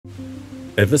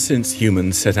Ever since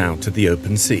humans set out to the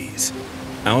open seas,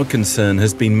 our concern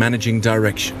has been managing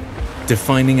direction,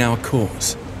 defining our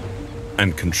course,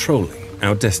 and controlling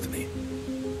our destiny.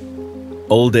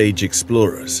 Old age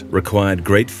explorers required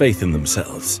great faith in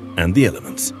themselves and the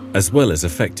elements, as well as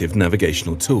effective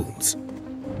navigational tools.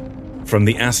 From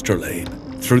the astrolabe,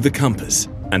 through the compass,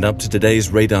 and up to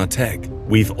today's radar tech,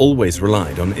 we've always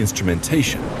relied on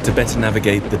instrumentation to better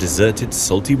navigate the deserted,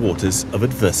 salty waters of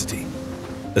adversity,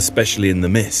 especially in the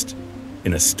mist,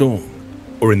 in a storm,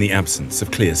 or in the absence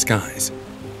of clear skies.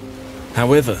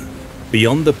 However,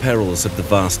 beyond the perils of the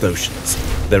vast oceans,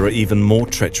 there are even more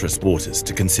treacherous waters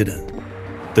to consider.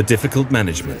 The difficult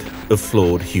management of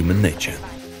flawed human nature.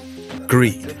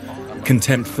 Greed,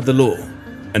 contempt for the law,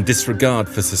 and disregard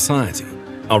for society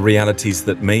are realities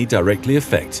that may directly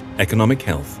affect economic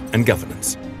health and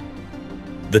governance.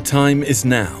 The time is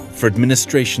now for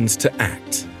administrations to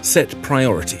act, set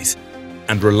priorities,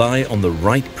 and rely on the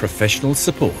right professional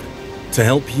support to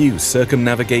help you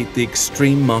circumnavigate the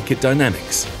extreme market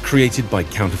dynamics created by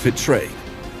counterfeit trade,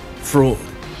 fraud,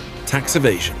 tax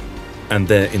evasion, and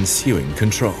their ensuing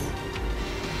control.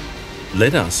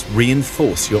 Let us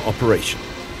reinforce your operation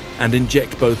and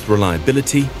inject both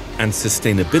reliability and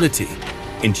sustainability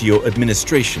into your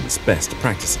administration's best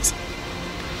practices.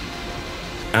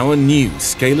 Our new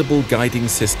scalable guiding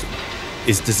system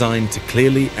is designed to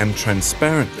clearly and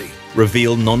transparently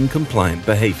reveal non-compliant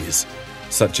behaviors,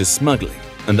 such as smuggling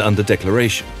and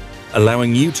under-declaration,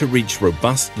 allowing you to reach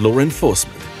robust law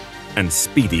enforcement and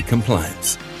speedy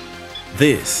compliance.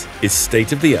 This is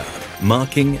state-of-the-art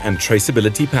marking and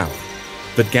traceability power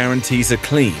that guarantees a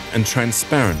clean and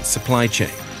transparent supply chain,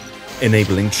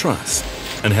 enabling trust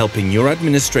and helping your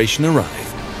administration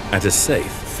arrive at a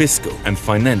safe fiscal and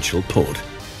financial port.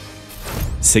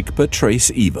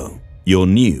 SICPATRACE Evo, your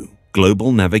new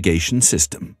global navigation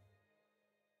system.